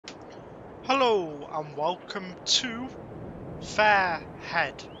Hello and welcome to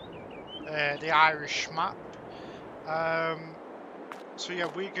FAIRHEAD, the Irish map. So yeah,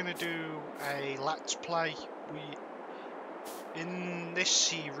 we're gonna do a let's play. In this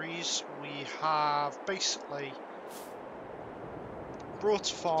series we have basically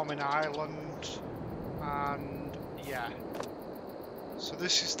brought a farm in Ireland, and yeah. So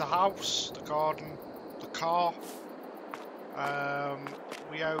this is the house, the garden, the car.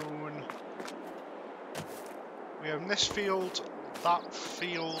 We own this field, that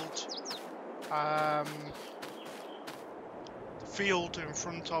field, the field in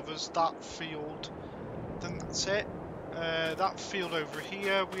front of us, that field. I think that's it. That field over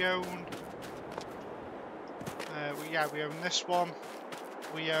here we own. We own this one.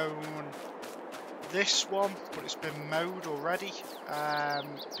 We own this one, but it's been mowed already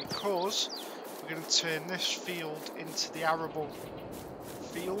because we're going to turn this field into the arable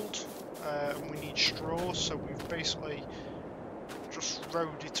field. And we need straw, so we've basically just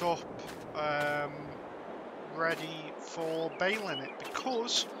rode it up, ready for baling it,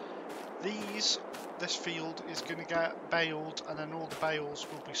 because this field is going to get baled, and then all the bales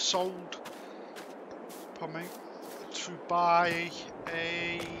will be sold to buy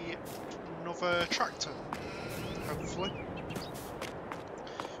another tractor, hopefully.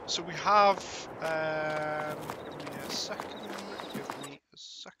 So we have give me a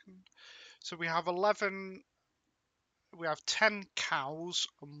second. So we have 10 cows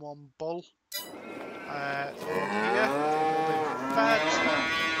and 1 bull. They're here.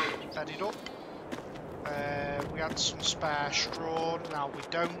 They've been bedded up. We had some spare straw, now we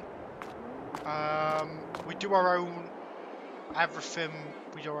don't. We do our own everything,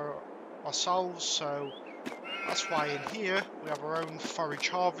 we do ourselves, so that's why in here we have our own forage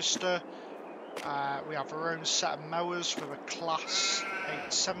harvester. We have our own set of mowers with a class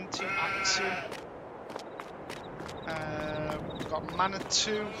 870 Axiom. We've got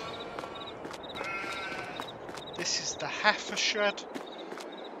Manitou. This is the heifer shed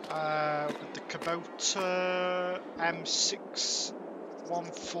with the Kubota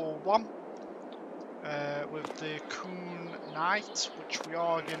M6141 with the Coon Knight, which we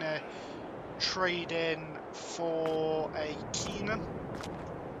are going to trade in for a Keenan.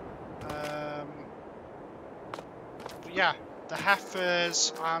 But yeah, the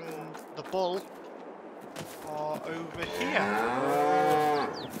heifers and the bull are over here.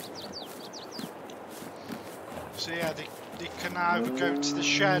 So yeah, they can either go to the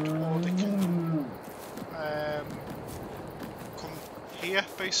shed or they can come here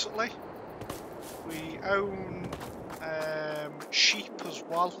basically. We own sheep as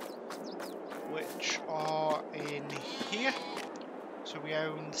well, which are in here. So we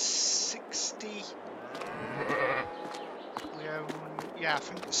own 60. We own, yeah, I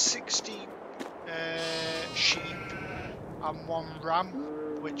think 60 sheep and 1 ram,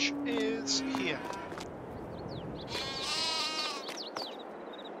 which is here.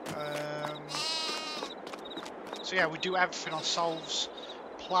 So yeah, we do everything ourselves: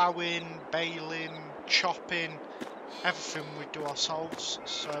 ploughing, baling, chopping, everything we do ourselves.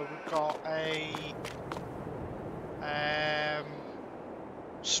 So we've got a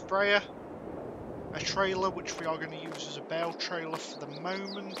sprayer, a trailer which we are going to use as a bale trailer for the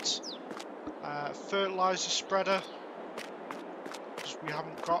moment, fertilizer spreader because we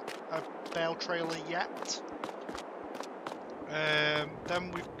haven't got a bale trailer yet.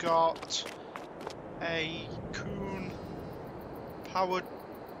 Then we've got a Coon powered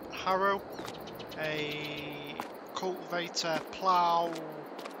harrow, a cultivator, plough.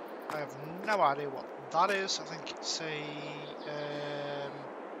 I have no idea what that is. I think it's a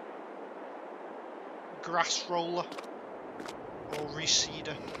grass roller or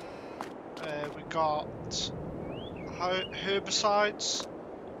reseeder. We've got herbicides,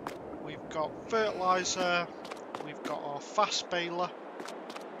 we've got fertilizer, we've got our fast baler,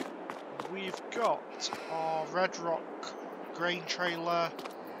 we've got our Red Rock grain trailer,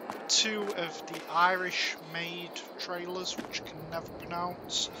 2 of the Irish made trailers which I can never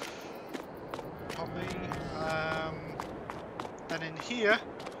pronounce. Then in here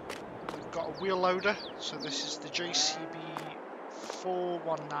we've got a wheel loader, so this is the JCB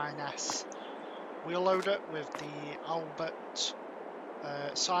 419S wheel loader with the Albert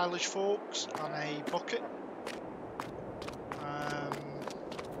silage forks and a bucket.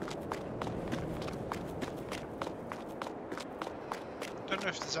 Don't know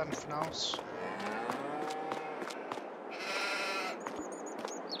if there's anything else.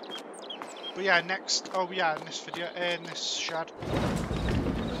 But yeah, next, oh yeah, in this video, in this shed, we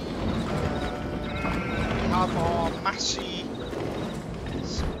have our Massey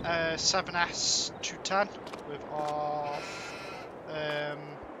 7S 210 with our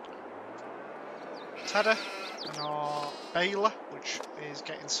tedder and our baler, which is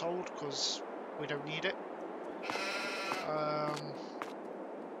getting sold because we don't need it.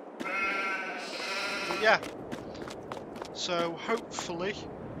 But yeah, so hopefully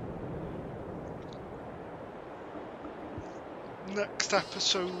next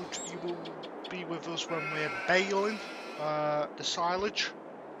episode you will be with us when we're baling the silage,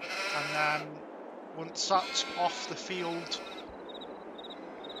 and then once that's off the field,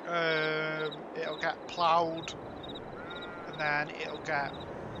 it'll get ploughed, and then it'll get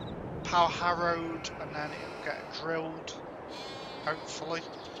power harrowed, and then it'll get drilled, hopefully.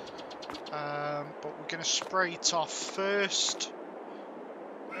 But we're going to spray it off first,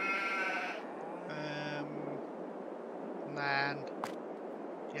 and then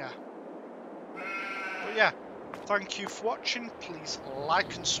yeah. But yeah, thank you for watching. Please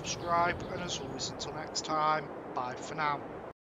like and subscribe, and as always, until next time, bye for now.